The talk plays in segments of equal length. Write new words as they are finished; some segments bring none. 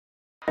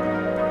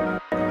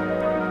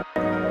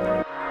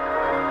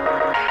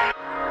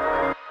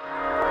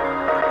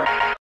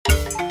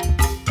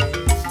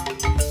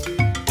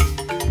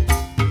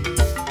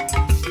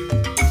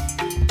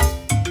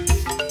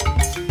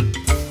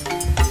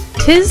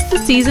'Tis the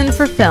season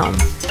for film,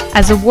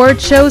 as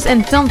award shows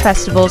and film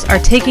festivals are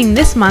taking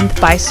this month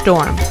by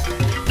storm.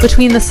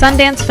 Between the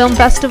Sundance Film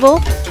Festival,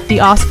 the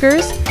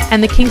Oscars,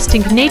 and the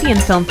Kingston Canadian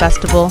Film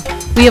Festival,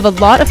 we have a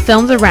lot of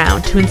films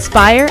around to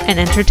inspire and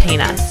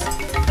entertain us.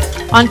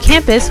 On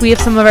campus, we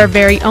have some of our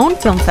very own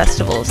film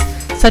festivals,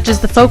 such as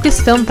the Focus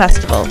Film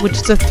Festival, which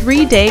is a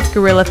 3-day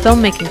guerrilla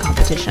filmmaking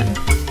competition.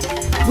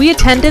 We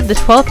attended the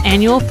 12th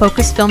Annual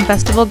Focus Film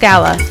Festival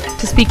Gala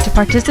to speak to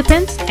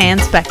participants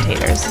and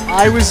spectators.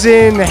 I was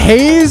in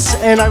Hayes,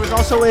 and I was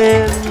also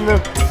in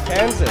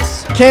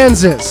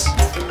Kansas.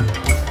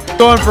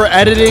 Going for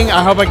editing.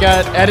 I hope I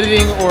get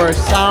editing or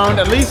sound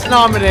at least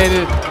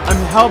nominated.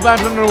 I'm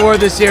hell-bent for an award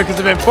this year because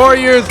it's been 4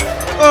 years.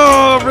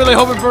 Oh, I'm really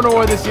hoping for an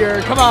award this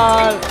year. Come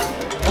on.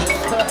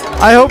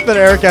 I hope that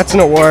Eric gets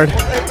an award.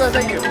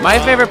 Thank you. My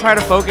favorite part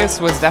of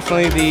Focus was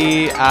definitely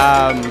the,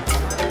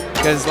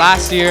 because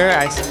last year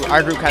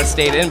our group kind of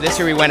stayed in. This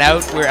year we went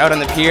out. We were out on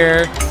the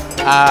pier.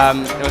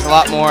 It was a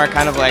lot more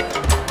kind of like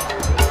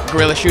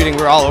guerrilla shooting.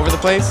 We were all over the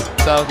place.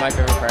 So that was my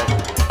favorite part.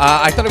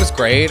 I thought it was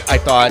great. I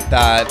thought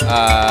that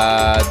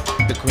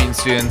the Queen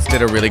students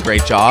did a really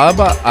great job.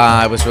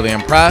 I was really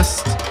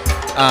impressed.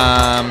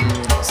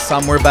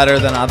 Some were better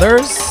than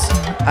others,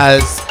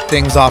 as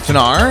things often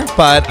are,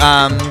 but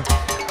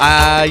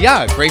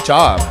yeah, great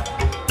job.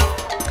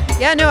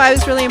 Yeah, no, I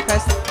was really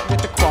impressed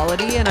with the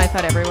quality, and I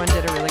thought everyone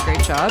did a really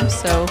great job,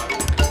 so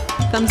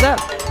thumbs up.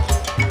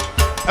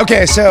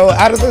 Okay, so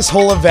out of this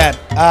whole event,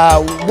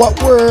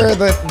 what were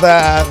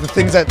the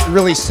things that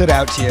really stood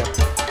out to you?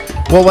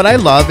 Well, what I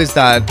love is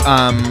that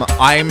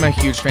I'm a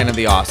huge fan of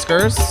the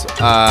Oscars,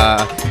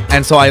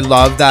 and so I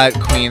love that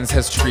Queens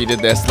has treated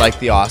this like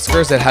the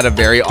Oscars. It had a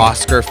very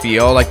Oscar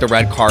feel, like the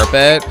red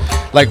carpet.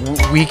 Like,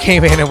 we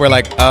came in and we're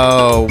like,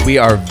 oh, we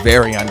are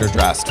very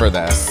underdressed for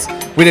this.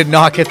 We did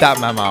not get that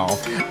memo.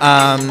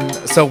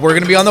 So we're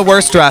going to be on the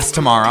worst dress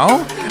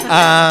tomorrow,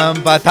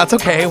 but that's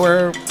okay.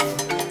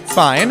 It's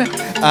fine.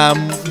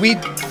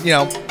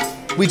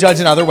 We judge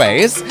in other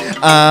ways,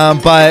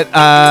 but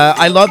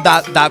I love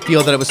that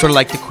feel that it was sort of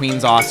like the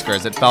Queen's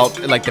Oscars. It felt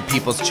like the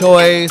people's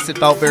choice. It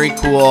felt very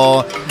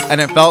cool, and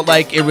it felt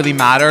like it really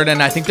mattered.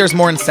 And I think there's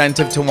more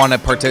incentive to want to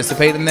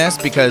participate in this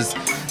because,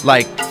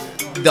 like,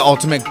 the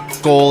ultimate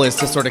goal is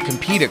to sort of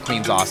compete at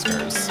Queen's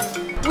Oscars.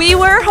 We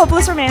were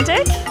Hopeless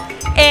Romantic,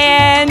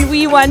 and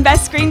we won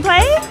Best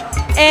Screenplay,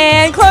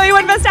 and Chloe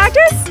won Best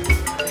Actress,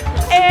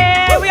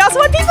 and we also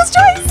won People's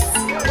Choice.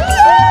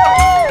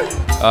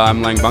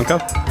 I'm Lang Bunka.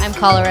 I'm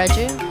Kala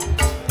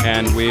Raju.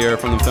 And we are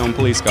from the film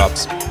Police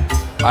Cops.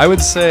 I would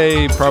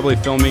say probably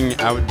filming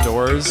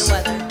outdoors. The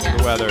weather, yeah.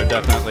 The weather,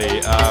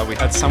 definitely. We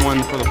had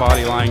someone for the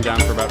body lying down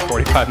for about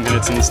 45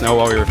 minutes in the snow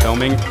while we were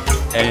filming,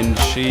 and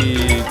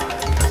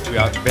we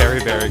got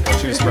very, very cold.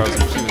 She was frozen.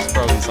 She was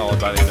frozen solid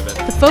by the end of it.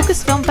 The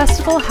Focus Film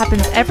Festival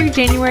happens every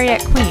January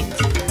at Queen's,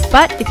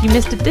 but if you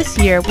missed it this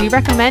year, we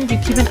recommend you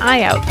keep an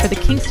eye out for the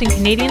Kingston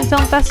Canadian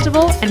Film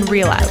Festival and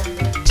Reel Out,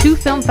 2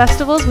 film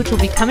festivals which will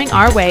be coming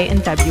our way in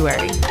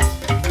February.